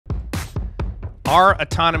Are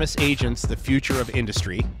autonomous agents the future of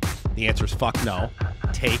industry? The answer is fuck no.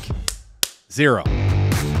 Take 0. All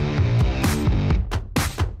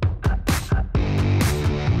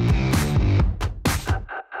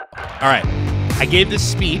right. I gave this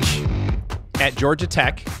speech at Georgia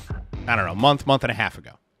Tech, I don't know, month and a half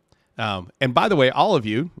ago. And by the way, all of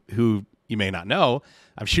you who you may not know,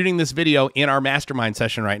 I'm shooting this video in our mastermind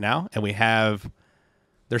session right now, and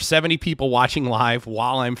there's 70 people watching live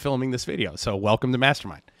while I'm filming this video. So welcome to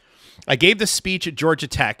Mastermind. I gave this speech at Georgia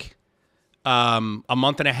Tech a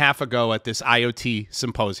month and a half ago at this IoT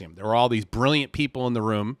symposium. There were all these brilliant people in the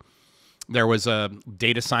room. There was a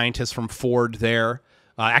data scientist from Ford there.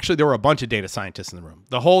 Actually, there were a bunch of data scientists in the room.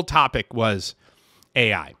 The whole topic was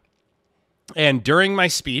AI. And during my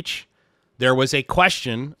speech, there was a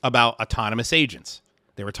question about autonomous agents.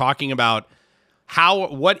 They were talking about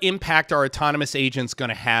what impact are autonomous agents going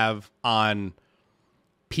to have on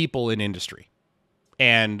people in industry.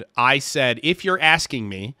 And I said, if you're asking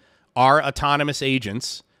me, are autonomous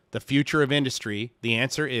agents the future of industry? The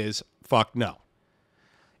answer is fuck no.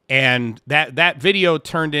 And that video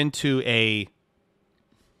turned into a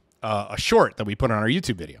short that we put on our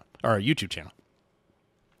YouTube video, or our YouTube channel.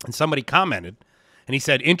 And somebody commented, and he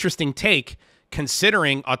said, interesting take,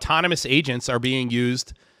 considering autonomous agents are being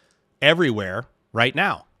used everywhere right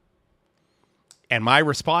now. And my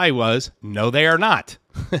reply was, no, they are not.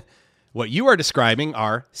 What you are describing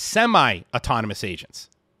are semi-autonomous agents.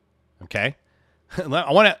 Okay?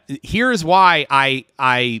 Here's why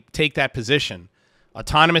I take that position.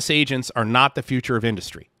 Autonomous agents are not the future of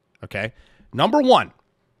industry. Okay? Number one,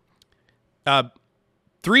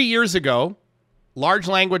 3 years ago, large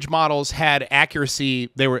language models had accuracy,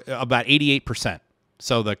 they were about 88%.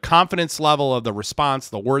 So the confidence level of the response,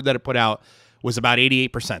 the word that it put out, was about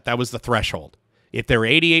 88%. That was the threshold. If they're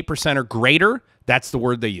 88% or greater, that's the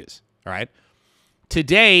word they use. All right.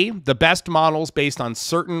 Today, the best models based on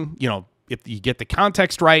certain, if you get the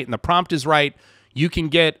context right and the prompt is right, you can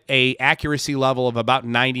get a accuracy level of about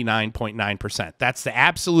 99.9%. That's the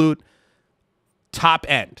absolute top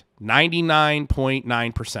end,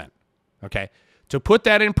 99.9%. Okay. To put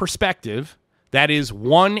that in perspective, that is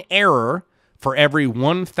one error for every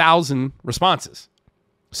 1,000 responses.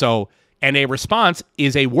 So, and a response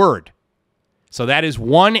is a word. So that is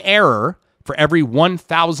one error for every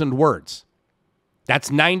 1,000 words.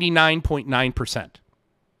 That's 99.9%.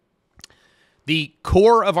 The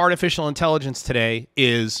core of artificial intelligence today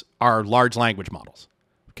is our large language models.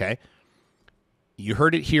 Okay? You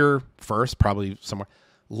heard it here first, probably somewhere.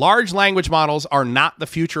 Large language models are not the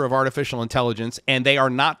future of artificial intelligence, and they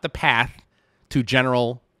are not the path to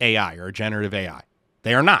general AI or generative AI.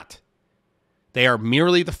 They are not. They are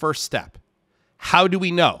merely the first step. How do we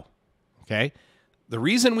know? Okay. The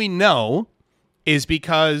reason we know is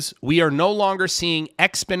because we are no longer seeing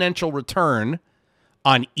exponential return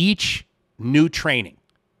on each new training.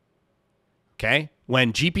 Okay.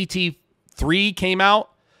 When GPT-3 came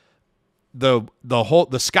out, the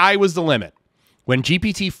sky was the limit. When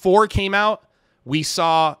GPT-4 came out, we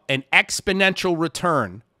saw an exponential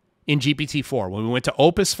return in GPT-4. When we went to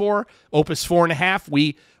Opus 4, Opus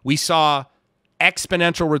 4.5, we saw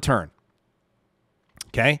exponential return.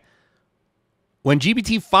 Okay? When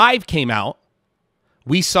GPT-5 came out,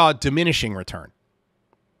 we saw diminishing return.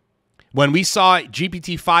 When we saw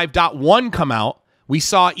GPT 5.1 come out, we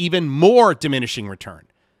saw even more diminishing return.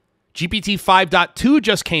 GPT 5.2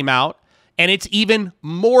 just came out, and it's even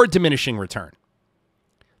more diminishing return.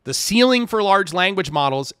 The ceiling for large language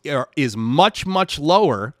models is much, much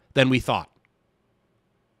lower than we thought.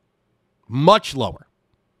 Much lower.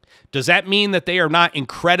 Does that mean that they are not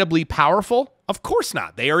incredibly powerful? Of course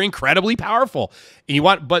not. They are incredibly powerful.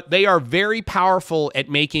 But they are very powerful at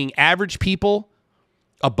making average people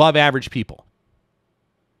above average people.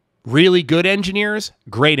 Really good engineers,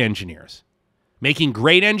 great engineers. Making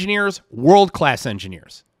great engineers, world-class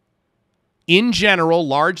engineers. In general,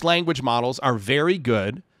 large language models are very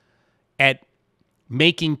good at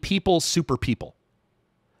making people super people.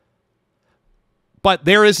 But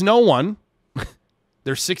there is no one,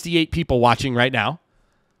 there's 68 people watching right now.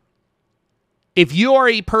 If you are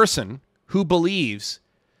a person who believes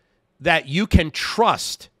that you can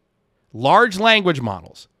trust large language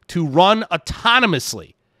models to run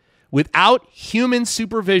autonomously without human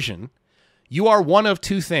supervision, you are one of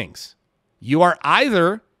two things. You are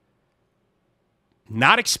either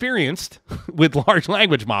not experienced with large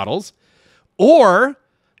language models, or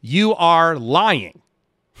you are lying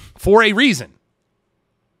for a reason.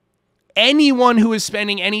 Anyone who is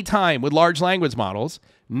spending any time with large language models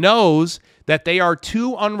knows that they are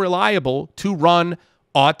too unreliable to run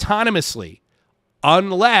autonomously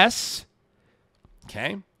unless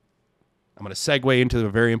Okay. I'm going to segue into a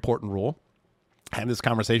very important rule. I had this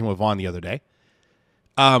conversation with Vaughn the other day.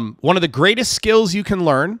 One of the greatest skills you can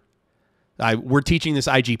learn, we're teaching this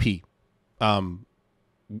IGP,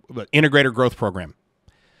 Integrator Growth Program,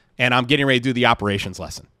 and I'm getting ready to do the operations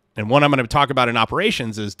lesson. And what I'm going to talk about in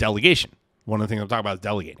operations is delegation. One of the things I'm talking about is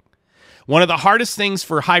delegating. One of the hardest things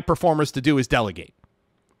for high performers to do is delegate.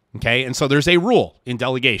 Okay, and so there's a rule in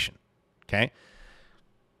delegation. Okay,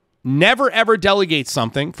 never ever delegate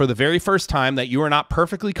something for the very first time that you are not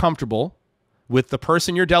perfectly comfortable with the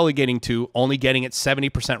person you're delegating to only getting it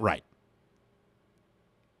 70% right.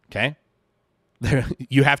 Okay?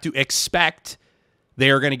 You have to expect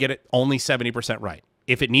they are going to get it only 70% right.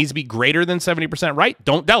 If it needs to be greater than 70% right,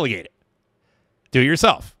 don't delegate it. Do it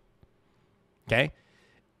yourself. Okay?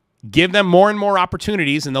 Give them more and more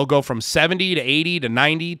opportunities, and they'll go from 70 to 80 to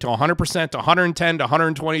 90 to 100% to 110 to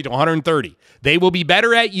 120 to 130. They will be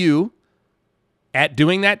better at you at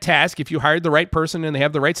doing that task if you hired the right person and they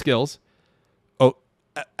have the right skills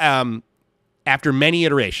after many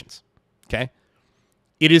iterations. Okay?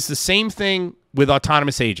 It is the same thing with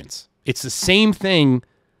autonomous agents. It's the same thing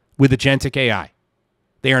with agentic AI.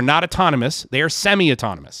 They are not autonomous. They are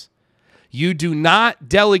semi-autonomous. You do not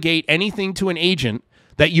delegate anything to an agent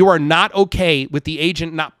that you are not okay with the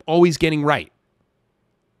agent not always getting right.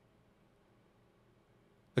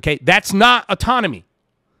 Okay? That's not autonomy.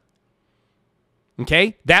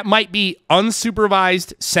 Okay? That might be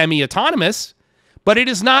unsupervised semi-autonomous, but it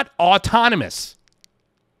is not autonomous.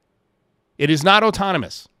 It is not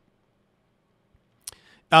autonomous.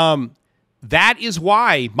 That is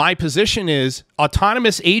why my position is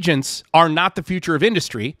autonomous agents are not the future of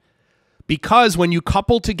industry, because when you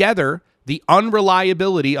couple together the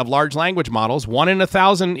unreliability of large language models, 1 in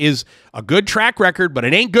 1,000 is a good track record, but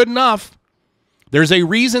it ain't good enough. There's a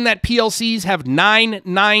reason that PLCs have 9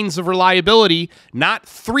 nines of reliability, not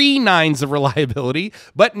 3 nines of reliability,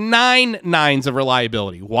 but 9 nines of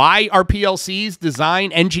reliability. Why are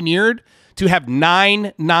PLCs engineered to have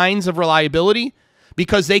 9 nines of reliability?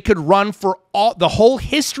 Because they could run for the whole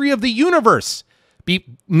history of the universe.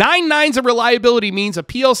 9 nines of reliability means a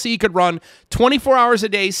PLC could run 24 hours a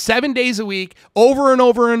day, 7 days a week, over and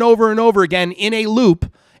over and over and over again in a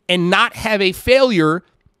loop, and not have a failure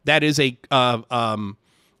that is an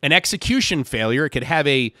execution failure. It could have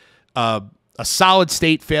a solid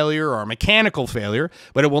state failure or a mechanical failure,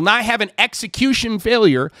 but it will not have an execution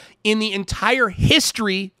failure in the entire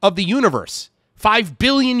history of the universe. 5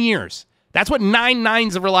 billion years. That's what 9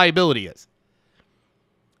 nines of reliability is.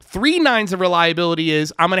 3 nines of reliability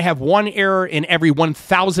is I'm going to have 1 error in every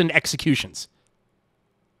 1,000 executions.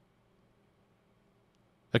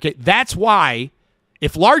 Okay, that's why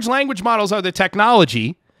if large language models are the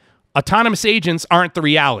technology, autonomous agents aren't the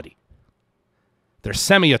reality. They're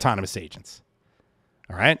semi-autonomous agents.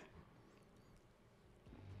 All right?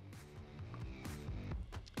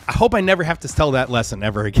 I hope I never have to tell that lesson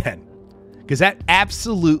ever again, because that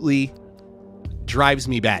absolutely drives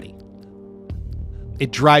me batty.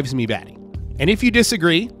 It drives me batty. And if you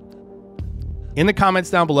disagree, in the comments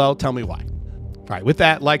down below, tell me why. All right, with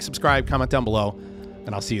that, like, subscribe, comment down below,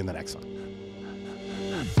 and I'll see you in the next one.